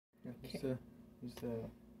Use the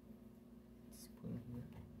spoon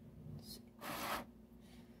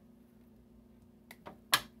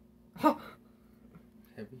here.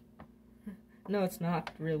 Heavy? No, it's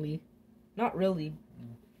not really. Not really.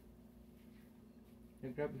 You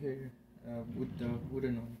grab here with the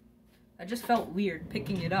wooden one. I just felt weird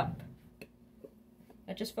picking it up.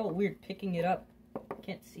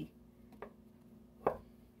 Can't see.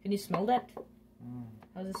 Can you smell that?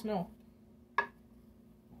 How does it smell? The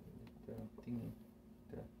thingy.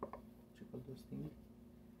 What you call those things?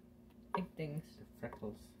 Big things. The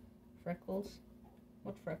freckles. Freckles?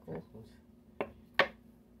 What freckles?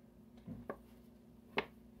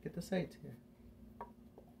 Get the sides here.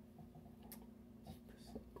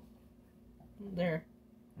 There.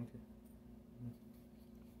 Okay.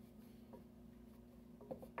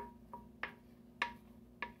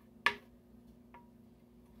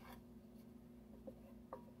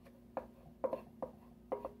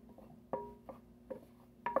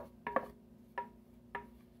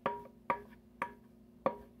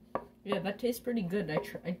 Yeah, that tastes pretty good. I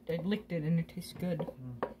licked it and it tastes good.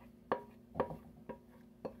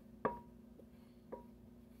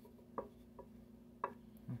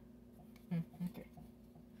 Okay.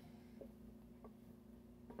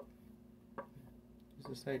 Use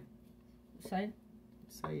the side. Side?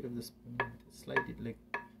 Side of the spoon. Slide it like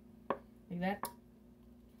that?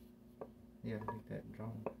 Yeah, like that.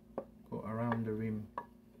 Round. Go around the rim.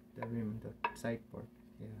 The side part.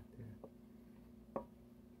 Yeah, there.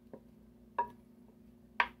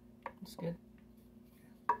 That's good.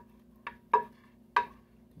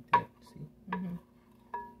 Like that, see?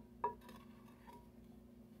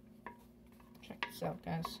 Check this out,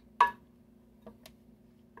 guys.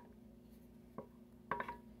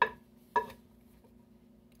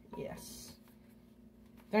 Yes.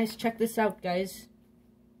 Guys, check this out, guys.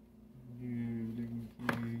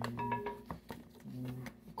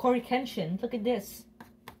 Corey Kenshin, look at this.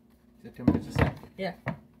 Is that temperature set? Yeah.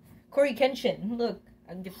 Corey Kenshin, look.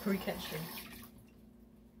 I'll give Corey Kenshin.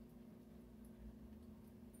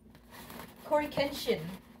 Corey Kenshin.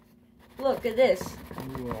 Look at this.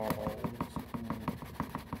 Wow.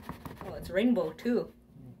 Oh, it's rainbow too.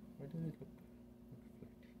 Why does it look flat?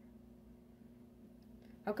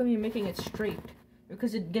 How come you're making it straight?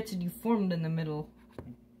 Because it gets deformed in the middle.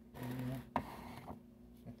 I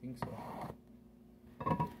think so.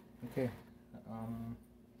 Okay.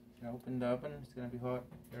 Open the oven. It's gonna be hot.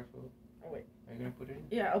 Careful. Oh wait. Are you gonna put it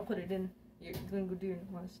in? Yeah, I'll put it in. You're gonna go do your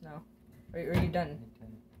ones now. Are you done?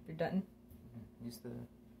 You're done? Use the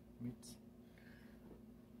meats.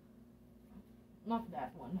 Not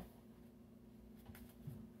that one.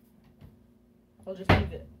 I'll just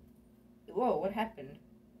leave it. Whoa, what happened?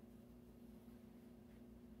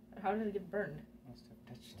 How did it get burned? Must have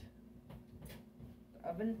touched. The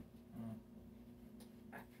oven?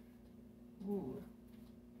 Ooh.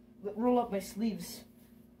 Roll up my sleeves.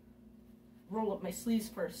 Roll up my sleeves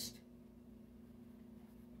first.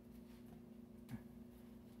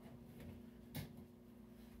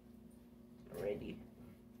 Alrighty.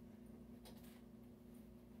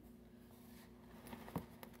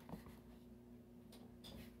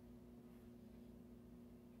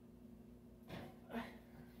 Good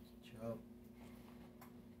job.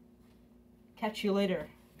 Catch you later.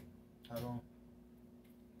 How long?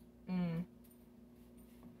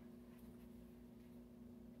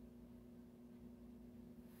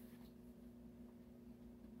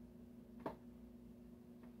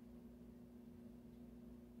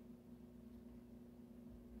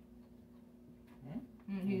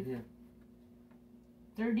 Here.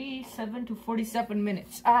 37 to 47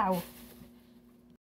 minutes. Ow!